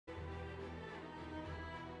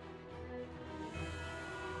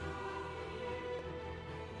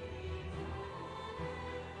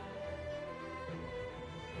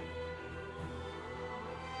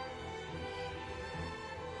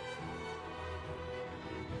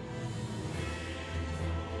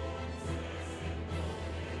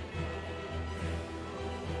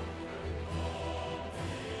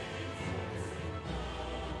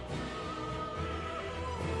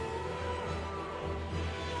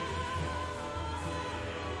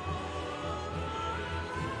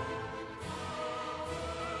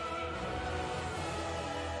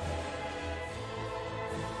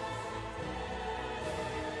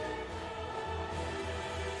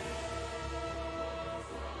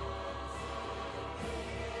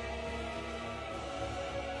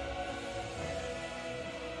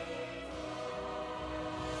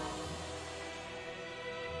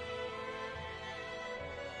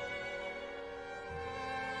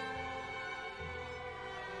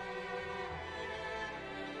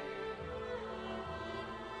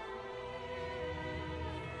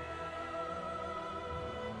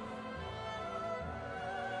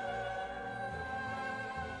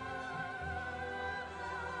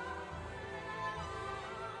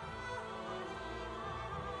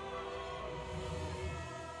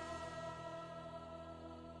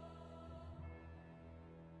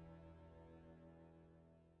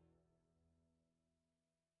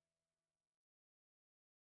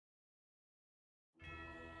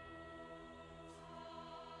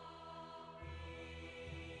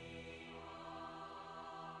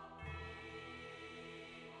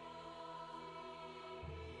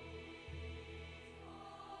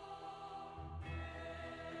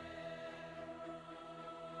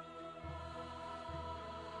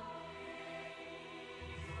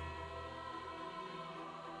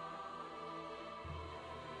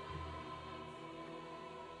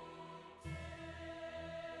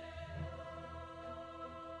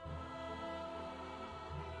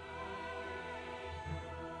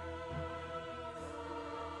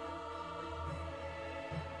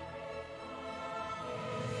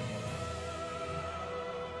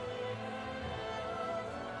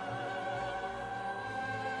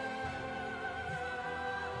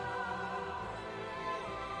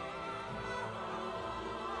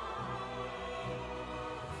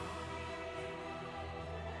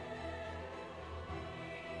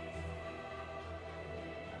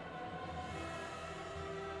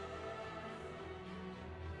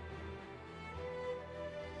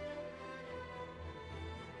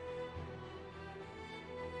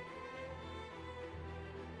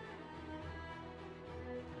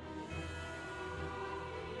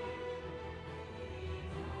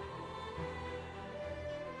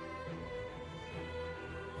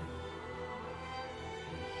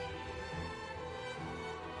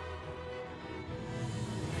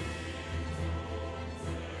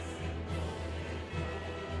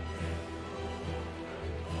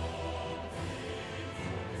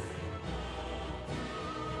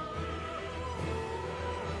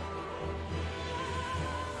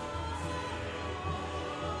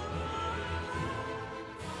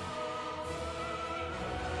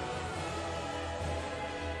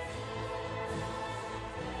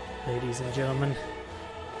Ladies and gentlemen,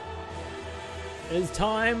 it is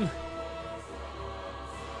time.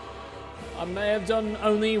 I may have done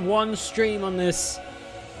only one stream on this.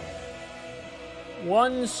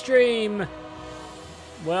 One stream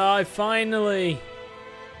where I finally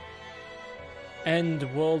end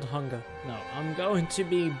world hunger. No, I'm going to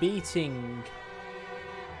be beating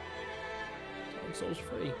Dark Souls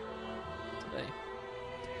 3 today.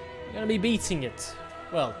 We're going to be beating it.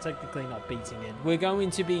 Well, technically not beating it. We're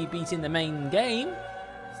going to be beating the main game.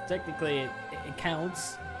 So technically it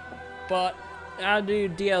counts. But I do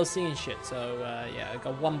DLC and shit. So yeah, I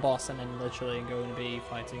got one boss and then literally going to be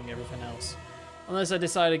fighting everything else. Unless I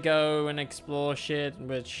decide to go and explore shit,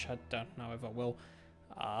 which I don't know if I will.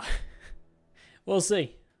 We'll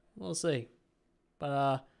see. We'll see.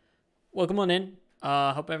 But welcome on in.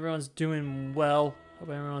 Hope everyone's doing well. Hope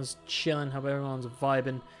everyone's chilling. Hope everyone's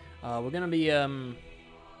vibing. We're gonna be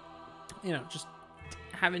you know, just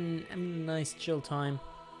having a nice chill time.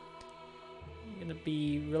 We're gonna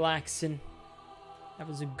be relaxing,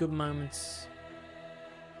 having some good moments,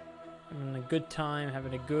 having a good time,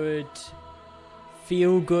 having a good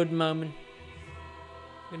feel-good moment.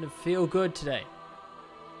 We're gonna feel good today.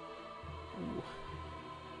 Ooh.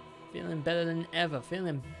 Feeling better than ever.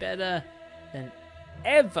 Feeling better than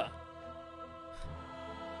ever.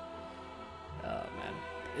 Oh man,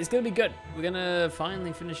 it's gonna be good. We're gonna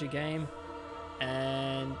finally finish a game,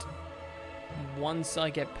 and once I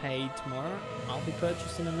get paid tomorrow, I'll be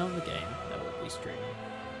purchasing another game that will be streaming,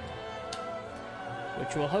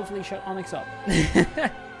 which will hopefully shut Onyx up.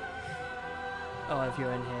 Oh, if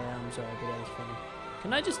you're in here, I'm sorry, but that was funny.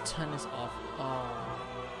 Can I just turn this off? Oh,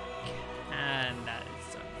 and that is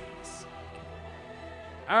so nice.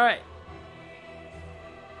 Alright.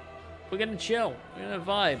 We're gonna chill. We're gonna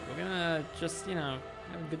vibe. We're gonna just, you know,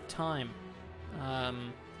 have a good time.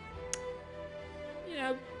 You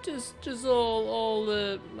know, just all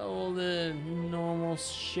the normal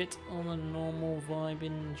shit, all the normal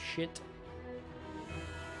vibing shit.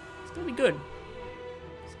 It's gonna be good.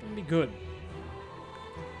 It's gonna be good.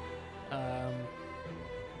 I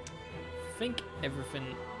think everything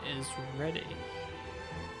is ready.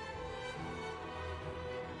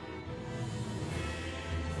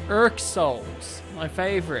 Dark Souls, my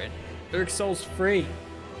favorite. Dark Souls 3.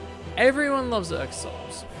 Everyone loves Dark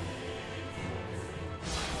Souls.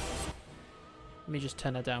 Let me just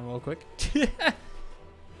turn that down real quick.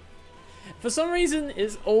 For some reason,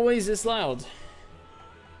 it's always this loud.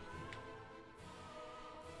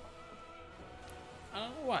 I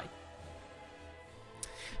don't know why.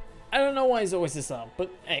 I don't know why it's always this loud,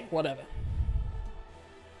 but hey, whatever.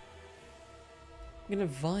 We're gonna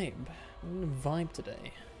vibe. We're gonna vibe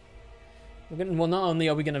today. We're gonna, well, not only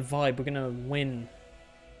are we gonna vibe, we're gonna win.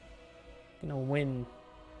 We're gonna win.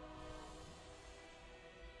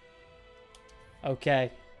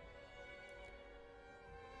 Okay.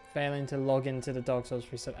 Failing to log into the Dark Souls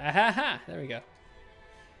 3 stuff. Ahaha! There we go.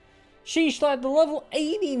 Sheesh, like the level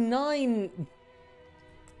 89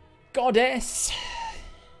 goddess.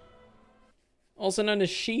 Also known as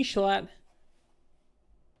Sheeshlat.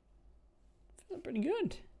 Feeling pretty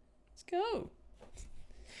good. Let's go.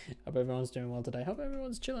 Hope everyone's doing well today. Hope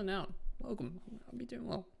everyone's chilling out. Welcome. I'll be doing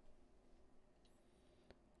well.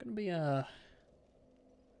 Gonna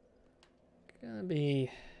be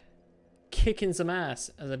kicking some ass,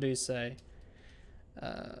 as I do say.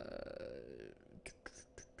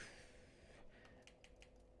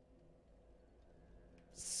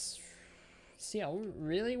 See, I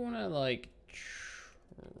really want to like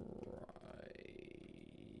try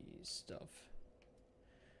stuff.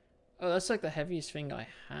 Oh, that's like the heaviest thing I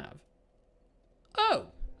have. Oh,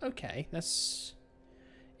 okay, that's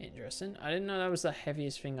interesting. I didn't know that was the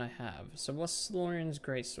heaviest thing I have. So what's Lorian's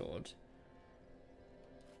greatsword?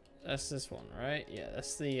 That's this one, right? Yeah,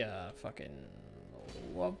 that's the fucking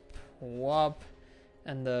whoop,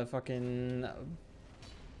 and the fucking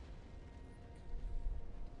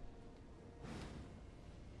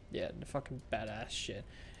yeah, the fucking badass shit.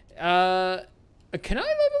 Can I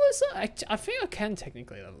level this up? I think I can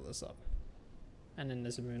technically level this up. And then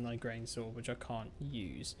there's a Moonlight Grain Sword, which I can't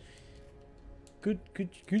use. Good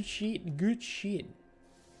shit, good shit.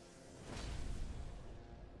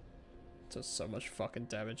 It does so much fucking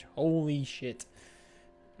damage. Holy shit.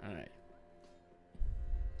 Alright.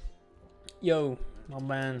 Yo, my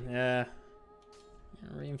man, yeah.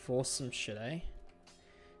 Reinforce some shit, eh?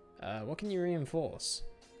 What can you reinforce?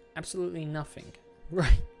 Absolutely nothing.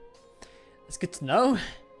 Right. That's good to know.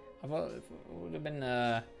 I thought it would have been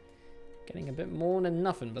getting a bit more than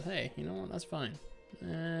nothing, but hey, you know what? That's fine.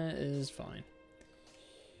 It is fine.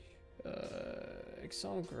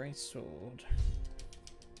 Exile Greatsword.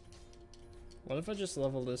 What if I just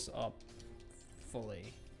level this up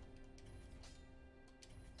fully?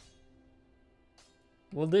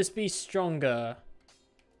 Will this be stronger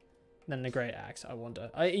than the Great Axe? I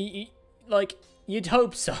wonder. Like, you'd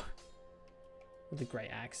hope so. The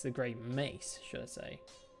Great Axe, the Great Mace, should I say.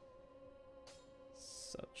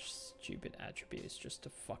 Such stupid attributes just to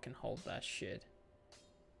fucking hold that shit.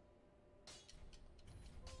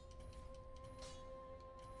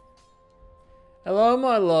 Hello,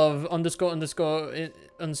 my love, underscore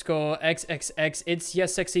XXX. It's your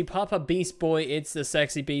sexy Papa Beast Boy. It's the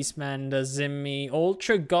sexy Beast Man, the Zimmy,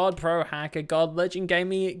 Ultra God Pro Hacker, God Legend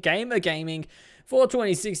Gamer Gaming.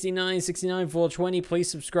 420 69 420. Please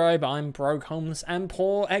subscribe. I'm broke, homeless, and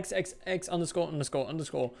poor. XXX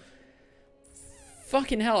underscore.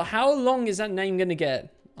 Fucking hell, how long is that name gonna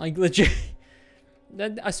get? Like, legit.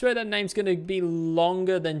 I swear that name's gonna be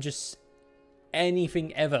longer than just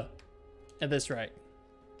anything ever. At this rate.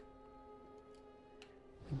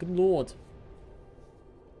 Good lord.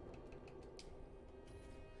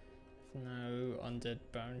 No undead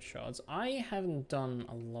bone shards. I haven't done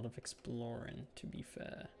a lot of exploring, to be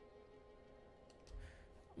fair.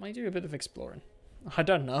 I might do a bit of exploring. I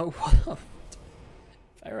don't know.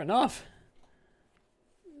 Fair enough.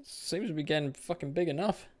 Seems to be getting fucking big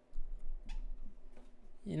enough.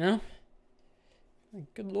 You know?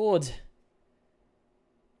 Good lord.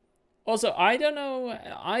 Also, I don't know.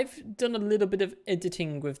 I've done a little bit of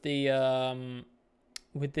editing with the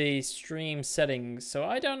stream settings, so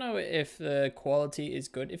I don't know if the quality is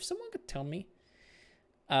good. If someone could tell me,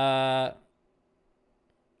 that'd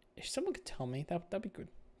be good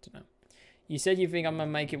to know. You said you think I'm gonna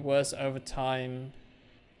make it worse over time,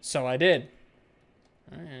 so I did.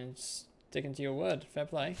 Alright, sticking to your word. Fair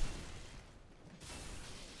play.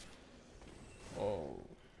 Oh.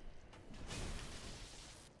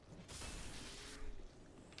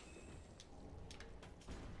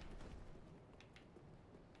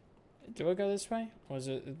 Do I go this way? Or is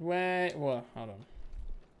it where? Well, hold on.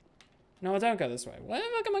 No, I don't go this way. Why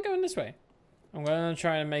am I going this way? I'm gonna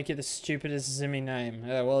try and make it the stupidest Zimmy name.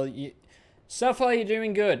 Well, so far you're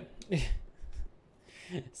doing good.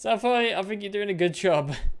 So far, I think you're doing a good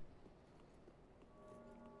job.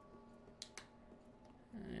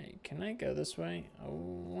 Alright, can I go this way? I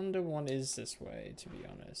wonder what is this way, to be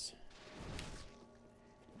honest.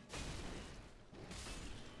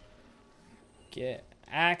 Get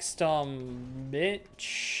axed on,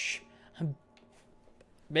 bitch.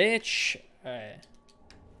 Bitch. Alright.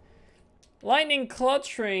 Lightning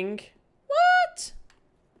clutch ring. What?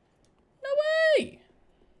 No way.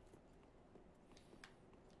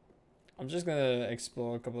 I'm just gonna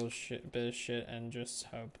explore a couple of bit of shit and just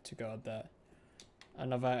hope to God that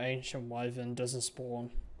another ancient wyvern doesn't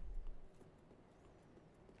spawn.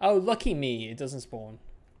 Oh, lucky me, it doesn't spawn.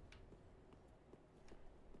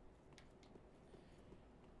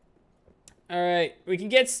 Alright, we can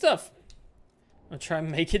get stuff. I'll try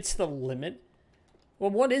and make it to the limit.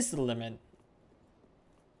 Well, what is the limit?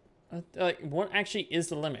 Like, what actually is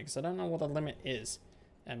the limit? Because I don't know what the limit is.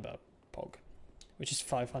 Ember, Pog. Which is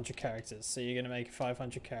 500 characters. So you're going to make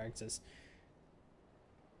 500 characters.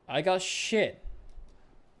 I got shit.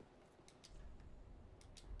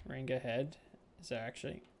 Ring ahead. Is there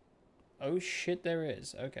actually? Oh shit, there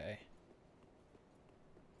is. Okay.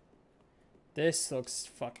 This looks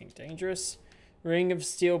fucking dangerous. Ring of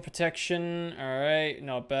steel protection. Alright,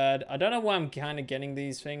 not bad. I don't know why I'm kind of getting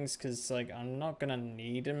these things. Because, like, I'm not going to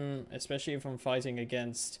need them. Especially if I'm fighting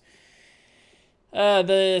against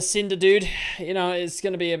the Cinder dude. You know, it's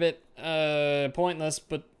going to be a bit pointless.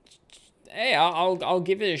 But, hey, I'll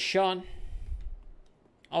give it a shot.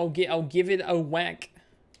 I'll give it a whack.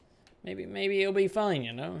 Maybe it'll be fine,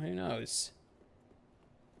 you know? Who knows?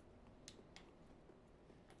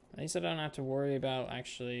 At least I don't have to worry about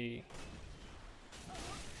actually...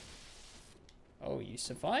 Oh, you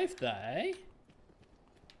survived that, eh?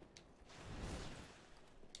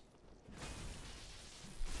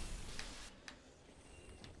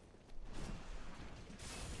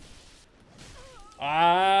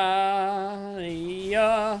 Ah,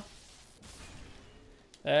 yeah.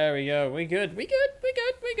 There we go. We good. We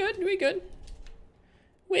good.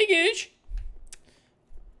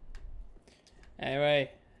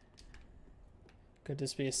 Anyway. Could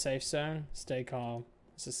this be a safe zone? Stay calm.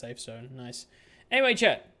 It's a safe zone. Nice. Anyway,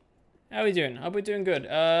 chat. How we doing? Hope we're doing good.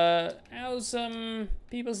 How's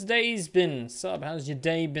people's days been? Sup? How's your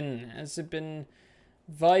day been? Has it been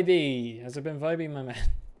vibey? Has it been vibey, my man?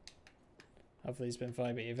 Hopefully it's been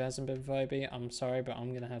vibey. If it hasn't been vibey, I'm sorry, but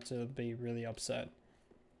I'm gonna have to be really upset.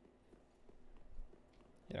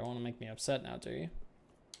 You don't want to make me upset now, do you?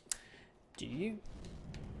 Do you?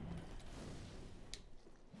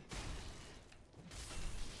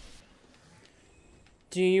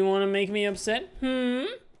 Do you want to make me upset? I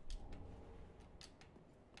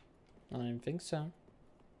don't think so.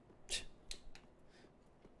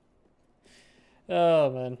 Oh,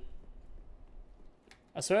 man.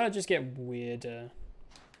 I swear I just get weirder.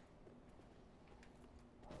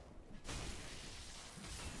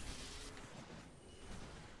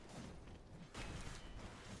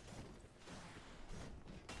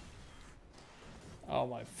 Oh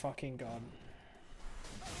my fucking god.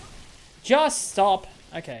 Just stop.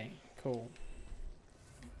 Okay, cool.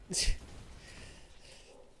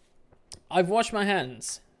 I've washed my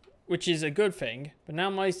hands, which is a good thing, but now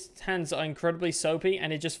my hands are incredibly soapy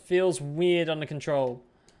and it just feels weird on the control.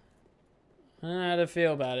 I don't know how to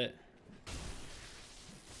feel about it.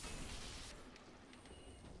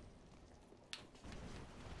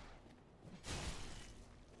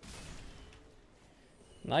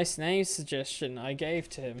 Nice name suggestion I gave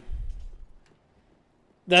to him.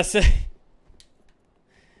 That's it.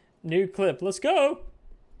 New clip. Let's go.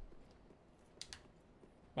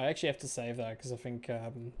 I actually have to save that because I think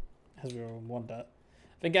Azrael would want that.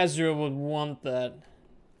 I think Azrael would want that,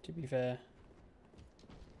 to be fair.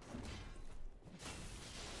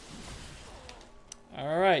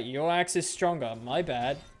 Alright, your axe is stronger. My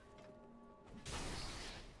bad.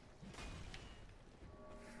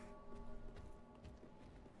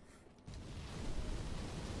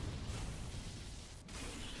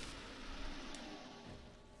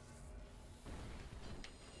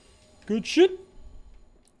 Good shit.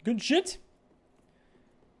 Good shit.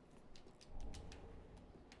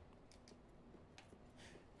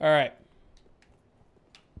 All right.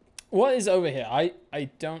 What is over here? I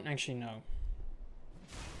don't actually know.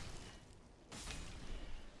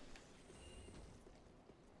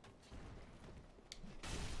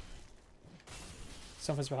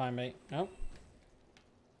 Something's behind me. Nope.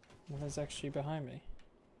 What is actually behind me?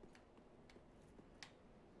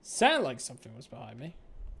 Sounded like something was behind me.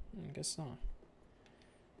 I guess not.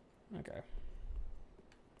 Okay.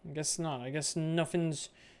 I guess not. I guess nothing's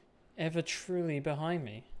ever truly behind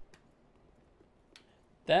me.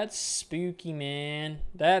 That's spooky, man.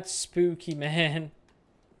 That's spooky, man.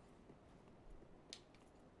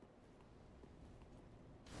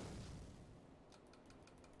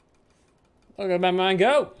 Look at my mind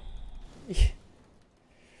go.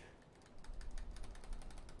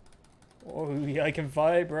 Oh, I can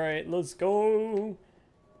vibrate. Let's go.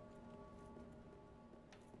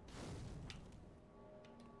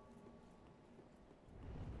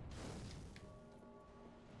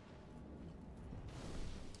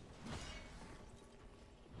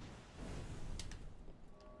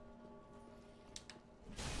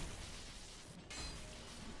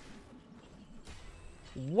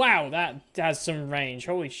 Wow, that has some range.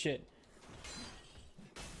 Holy shit.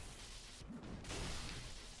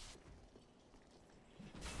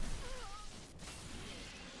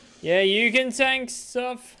 Yeah, you can tank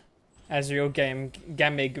stuff. Azrael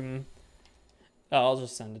Gamig. Oh, I'll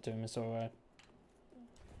just send it to him. It's alright.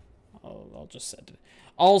 I'll just send it.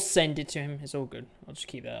 I'll send it to him. It's all good. I'll just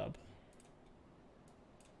keep that up.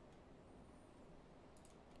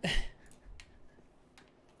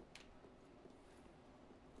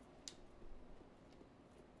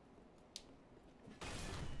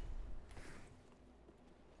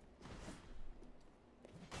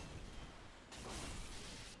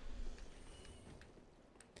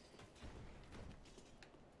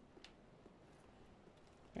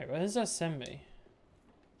 Wait, where does that send me?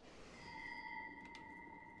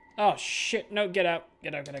 Oh shit, no, get out.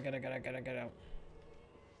 Get out, get out, get out, get out, get out, get out.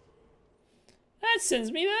 That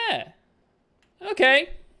sends me there. Okay,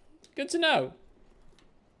 good to know.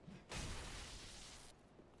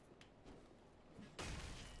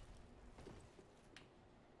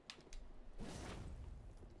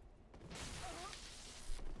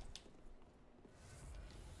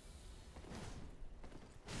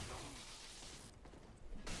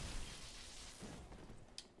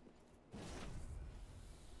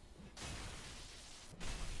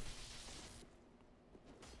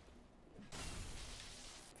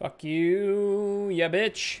 Fuck you, ya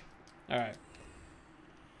bitch. Alright.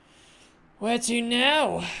 Where to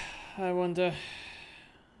now? I wonder.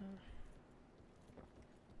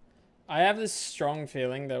 I have this strong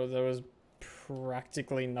feeling that there was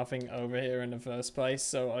practically nothing over here in the first place,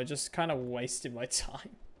 so I just kind of wasted my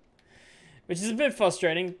time. Which is a bit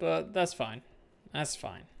frustrating, but that's fine. That's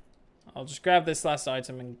fine. I'll just grab this last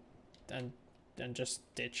item and just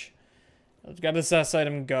ditch. I'll grab this last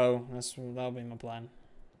item and go. That'll be my plan.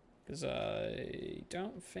 Because I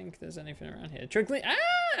don't think there's anything around here. Trickling. Ah!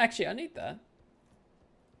 Actually, I need that.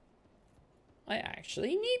 I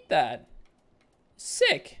actually need that.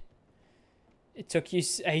 Sick. It took you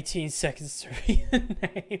 18 seconds to read the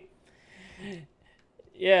name.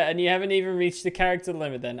 Yeah, and you haven't even reached the character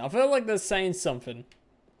limit then. I feel like they're saying something.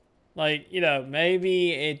 Like, you know,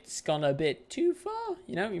 maybe it's gone a bit too far.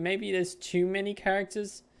 You know, maybe there's too many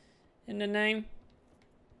characters in the name.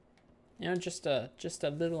 You know, just a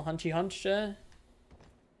little hunchy hunch there.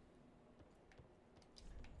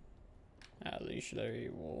 At least they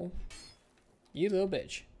will. You little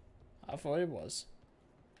bitch. I thought it was.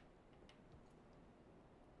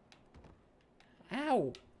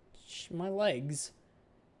 Ow! My legs.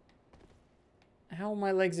 How are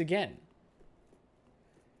my legs again?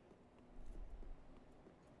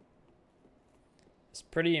 It's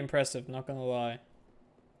pretty impressive, not gonna lie.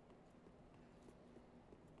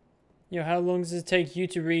 Yo, how long does it take you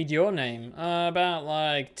to read your name? About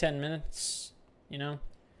like 10 minutes, you know,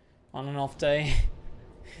 on an off day.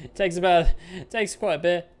 It takes quite a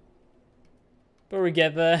bit, but we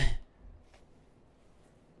get there.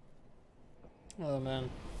 Oh man.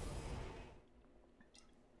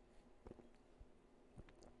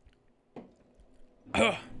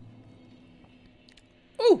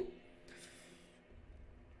 Ooh.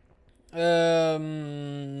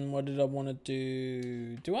 What did I want to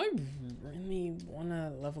do? Do I really want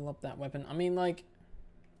to level up that weapon? I mean, like,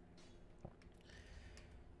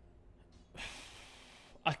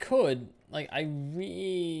 I could, like, I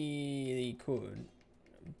really could,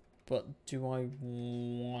 but do I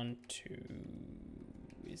want to?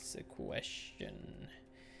 Is the question.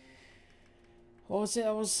 What was it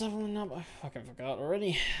I was leveling up? I fucking forgot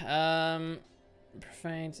already.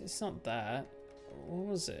 Profaned. It's not that. What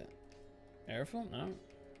was it? Airful? No.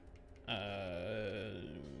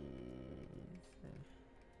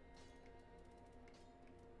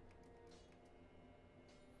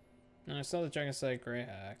 No, I saw the Dragon Slate Grey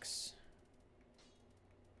Axe.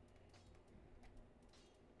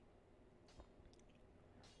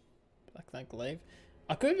 Black Glaive.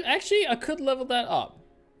 I could level that up.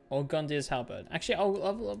 Or Gundir's Halberd. Actually, I'll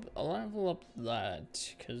level up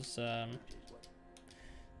that because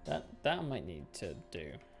that I might need to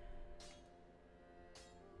do.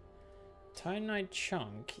 Titanite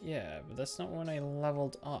Chunk, yeah, but that's not what I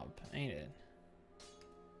leveled up, ain't it?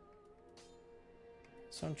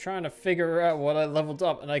 So I'm trying to figure out what I leveled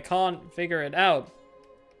up, and I can't figure it out.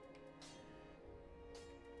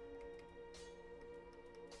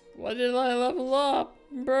 What did I level up,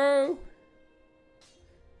 bro?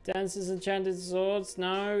 Dance's Enchanted Swords?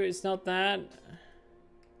 No, it's not that.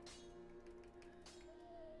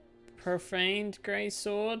 Profaned Grey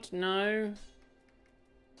Sword? No.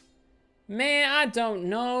 Man, I don't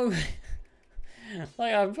know.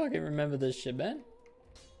 Like, I fucking remember this shit, man.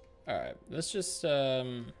 Alright, let's just,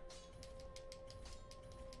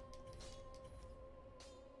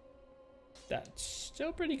 That's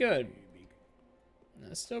still pretty good.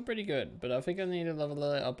 That's still pretty good, but I think I need to level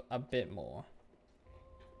it up a bit more.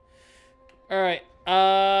 Alright,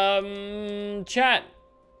 chat.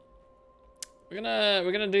 We're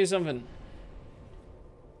gonna do something.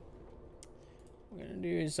 We're gonna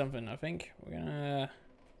do something, I think. We're gonna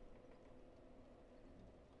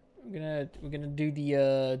do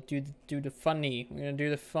the funny. We're gonna do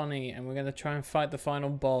the funny, and we're gonna try and fight the final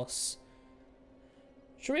boss.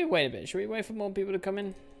 Should we wait a bit? Should we wait for more people to come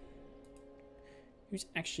in? Who's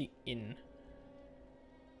actually in?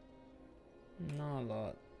 Not a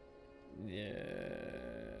lot. Yeah,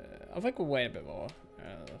 I think we'll wait a bit more.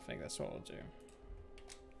 I think that's what we'll do.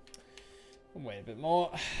 We'll wait a bit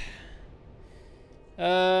more.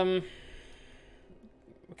 We're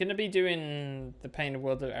gonna be doing the Painted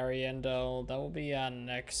World of Ariandel. That will be our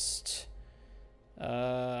next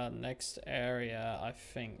area, I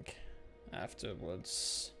think.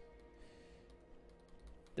 Afterwards,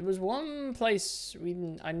 there was one place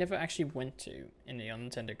I never actually went to in the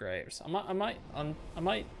Untended Graves. I might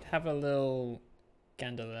have a little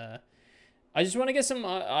gander there. I just want to get some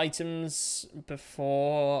items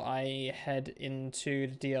before I head into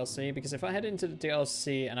the DLC, because if I head into the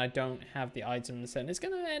DLC and I don't have the items, then it's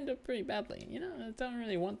gonna end up pretty badly. You know, I don't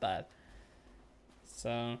really want that.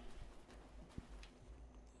 So,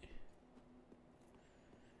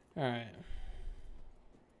 all right.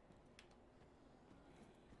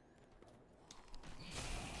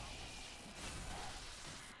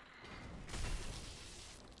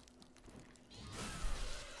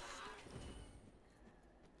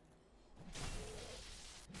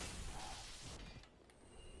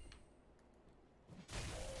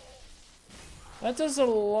 That does a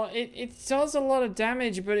lot. It does a lot of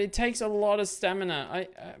damage, but it takes a lot of stamina. I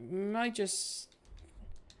might just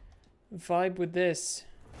vibe with this.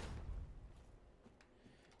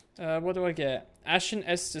 What do I get? Ashen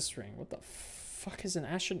Estus Ring. What the fuck is an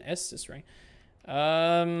Ashen Estus ring?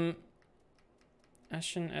 Ashen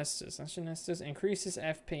Estus increases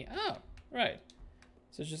FP. Oh, right.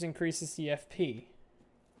 So it just increases the FP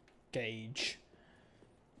gauge.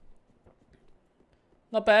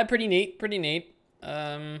 Not bad, pretty neat, pretty neat.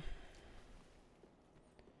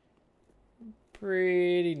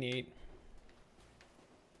 Pretty neat.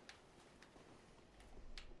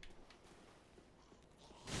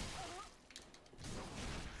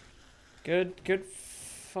 Good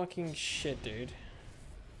fucking shit, dude.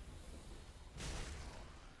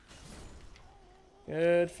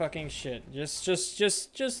 Good fucking shit. Just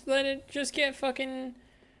let it just get fucking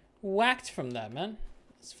whacked from that, man.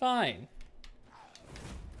 It's fine.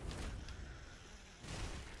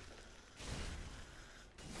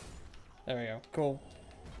 There we go. Cool.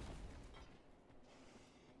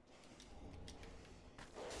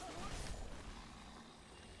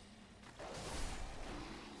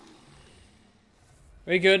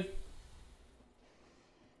 Very good.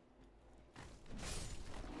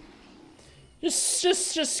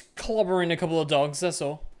 Just clobbering a couple of dogs, that's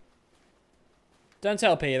all. Don't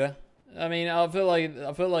tell Peter. I mean, I feel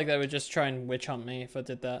like they would just try and witch hunt me if I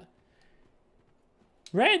did that.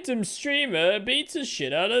 Random streamer beats the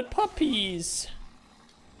shit out of puppies.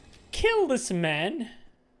 Kill this man.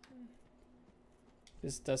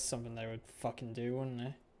 That's something they would fucking do, wouldn't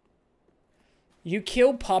they? You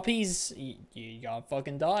kill puppies, you gotta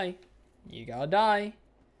fucking die. You gotta die.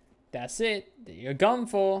 That's it. You're gone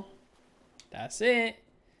for. That's it.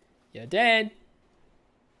 You're dead.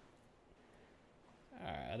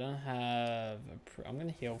 Alright, I don't have... I'm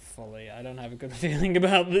gonna heal fully. I don't have a good feeling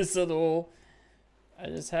about this at all. I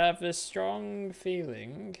just have this strong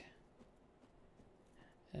feeling.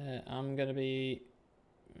 I'm gonna be...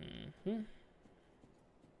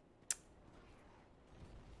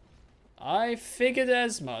 I figured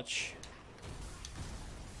as much.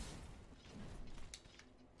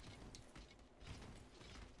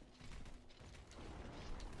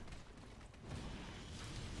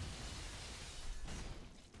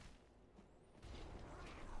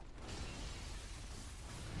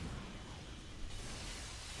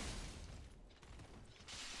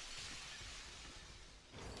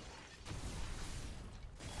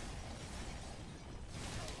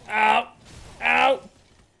 Ow! Ow!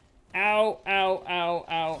 Ow, ow, ow,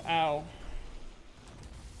 ow, ow.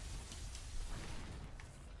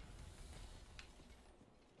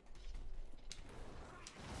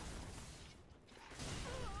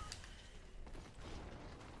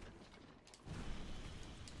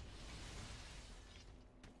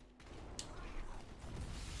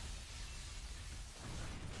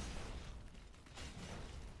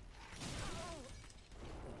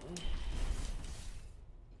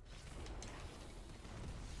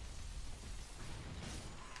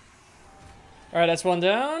 Alright, that's one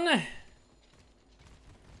down.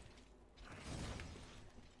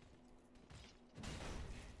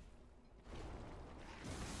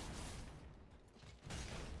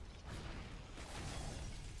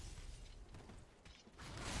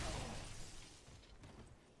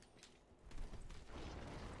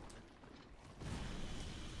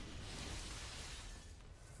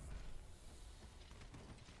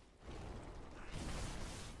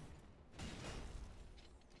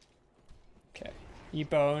 You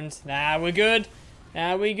boned. Nah, we're good.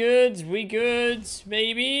 Nah, we good. We good,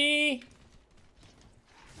 baby.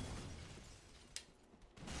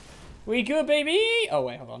 We good, baby. Oh,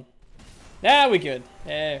 wait, hold on. Nah, we good.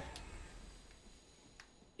 There.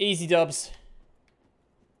 Easy dubs.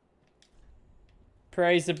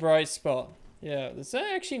 Praise the bright spot. Yeah, there's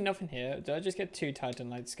actually nothing here. Did I just get 2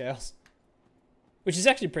 Titanite scales? Which is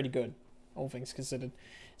actually pretty good, all things considered.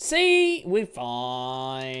 See? We're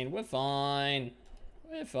fine. We're fine.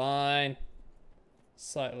 We're fine.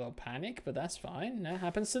 Slight little panic, but that's fine. That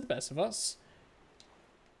happens to the best of us.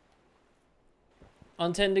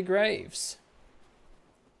 Untended graves.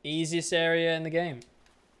 Easiest area in the game.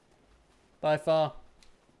 By far.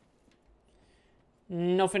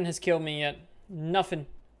 Nothing has killed me yet. Nothing.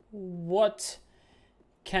 What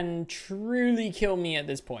can truly kill me at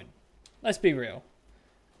this point? Let's be real.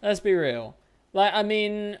 Let's be real. Like, I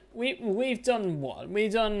mean, we've done what?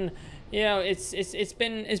 We've done... You know, it's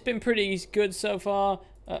been pretty good so far.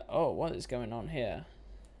 Oh, what is going on here?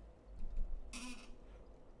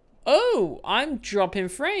 Oh, I'm dropping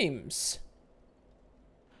frames.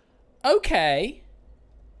 Okay.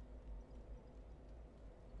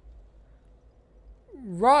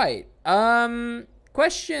 Right.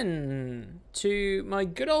 Question to my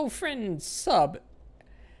good old friend Sub.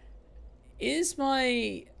 Is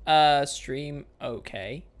my stream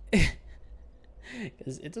okay?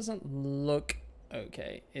 Because it doesn't look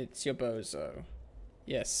okay. It's your bozo.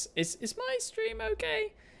 Yes. Is my stream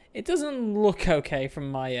okay? It doesn't look okay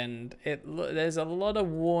from my end. There's a lot of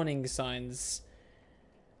warning signs.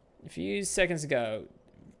 A few seconds ago,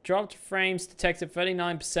 dropped frames detected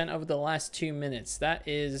 39% over the last 2 minutes. That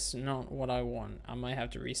is not what I want. I might have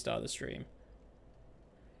to restart the stream.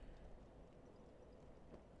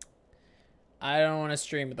 I don't want to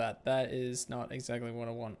stream with that. That is not exactly what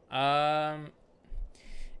I want.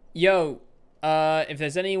 If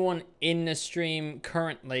there's anyone in the stream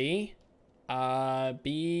currently,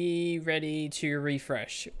 be ready to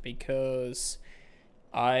refresh, because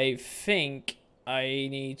I think I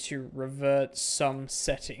need to revert some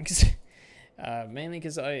settings. Mainly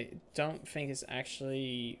because I don't think it's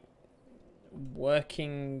actually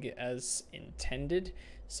working as intended.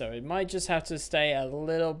 So it might just have to stay a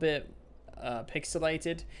little bit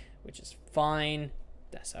pixelated, which is fine.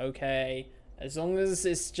 That's okay. As long as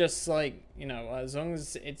it's just like, you know, as long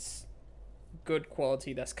as it's good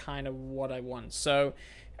quality, that's kind of what I want. So,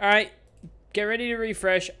 alright, get ready to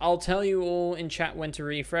refresh. I'll tell you all in chat when to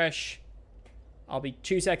refresh. I'll be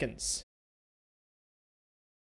 2 seconds.